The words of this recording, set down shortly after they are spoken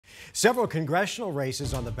Several congressional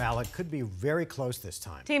races on the ballot could be very close this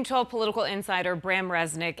time. Team 12 political insider Brahm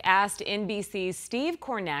Resnik asked NBC's Steve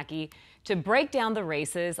Kornacki to break down the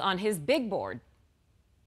races on his big board.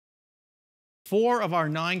 4 of our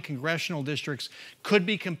 9 congressional districts could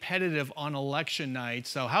be competitive on election night.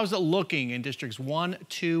 So how's it looking in districts 1,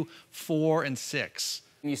 2, 4, and 6?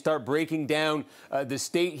 You start breaking down the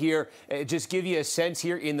state here. Just give you a sense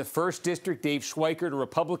here in the 1st district, Dave Schweikert, a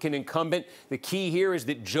Republican incumbent. The key here is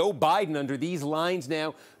that Joe Biden, under these lines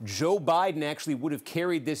now, Joe Biden actually would have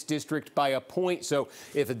carried this district by a point. So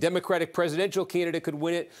if a Democratic presidential candidate could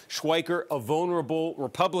win it, Schweikert, a vulnerable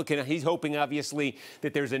Republican, he's hoping obviously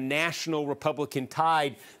that there's a national Republican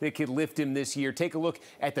tide that could lift him this year. Take a look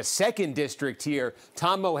at the 2nd district here.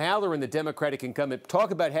 Tom O'Halloran, the Democratic incumbent.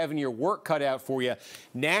 Talk about having your work cut out for you.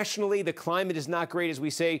 Nationally, the climate is not great, as we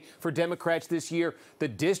say, for Democrats this year. The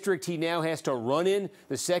district he now has to run in,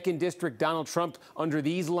 the 2nd district, Donald Trump, under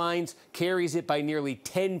these lines, carries it by nearly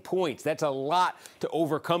 10 points. That's a lot to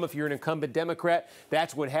overcome if you're an incumbent Democrat.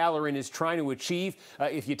 That's what Halloran is trying to achieve.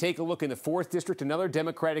 If you take a look in the 4th district, another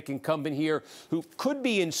Democratic incumbent here who could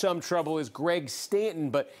be in some trouble is Greg Stanton,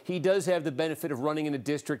 but he does have the benefit of running in a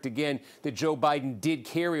district, again, that Joe Biden did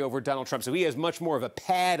carry over Donald Trump. So he has much more of a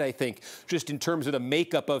pad, I think, just in terms of the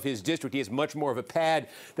makeup of his district. He has much more of a pad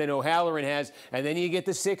than O'Halloran has. And then you get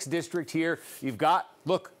the 6th district here. You've got,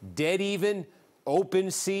 look, dead even, open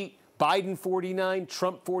seat, Biden 49,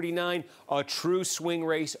 Trump 49, a true swing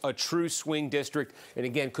race, a true swing district. And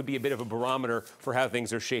again, could be a bit of a barometer for how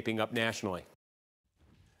things are shaping up nationally.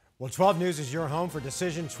 Well, 12 News is your home for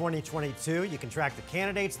Decision 2022. You can track the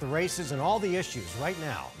candidates, the races, and all the issues right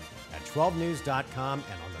now at 12news.com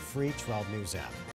and on the free 12 News app.